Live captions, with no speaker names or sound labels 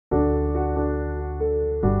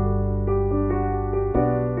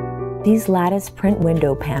These lattice print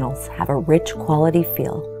window panels have a rich quality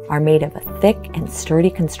feel, are made of a thick and sturdy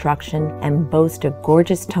construction, and boast a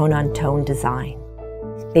gorgeous tone-on-tone design.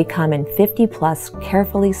 They come in 50+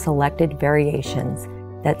 carefully selected variations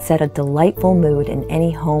that set a delightful mood in any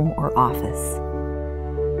home or office.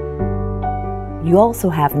 You also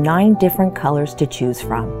have 9 different colors to choose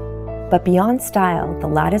from. But beyond style, the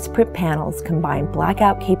lattice print panels combine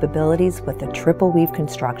blackout capabilities with a triple weave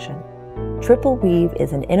construction. Triple weave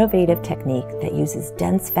is an innovative technique that uses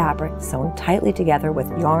dense fabric sewn tightly together with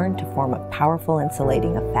yarn to form a powerful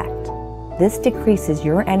insulating effect. This decreases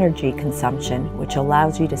your energy consumption, which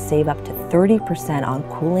allows you to save up to 30% on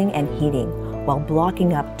cooling and heating, while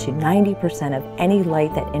blocking up to 90% of any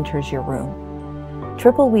light that enters your room.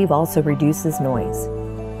 Triple weave also reduces noise.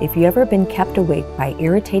 If you've ever been kept awake by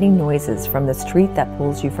irritating noises from the street that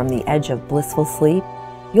pulls you from the edge of blissful sleep,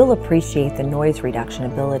 you'll appreciate the noise reduction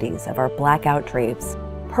abilities of our blackout drapes.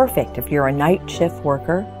 Perfect if you're a night shift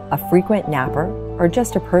worker, a frequent napper, or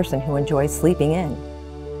just a person who enjoys sleeping in.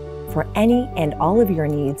 For any and all of your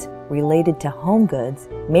needs related to home goods,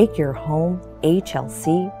 make your home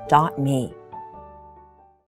hlc.me.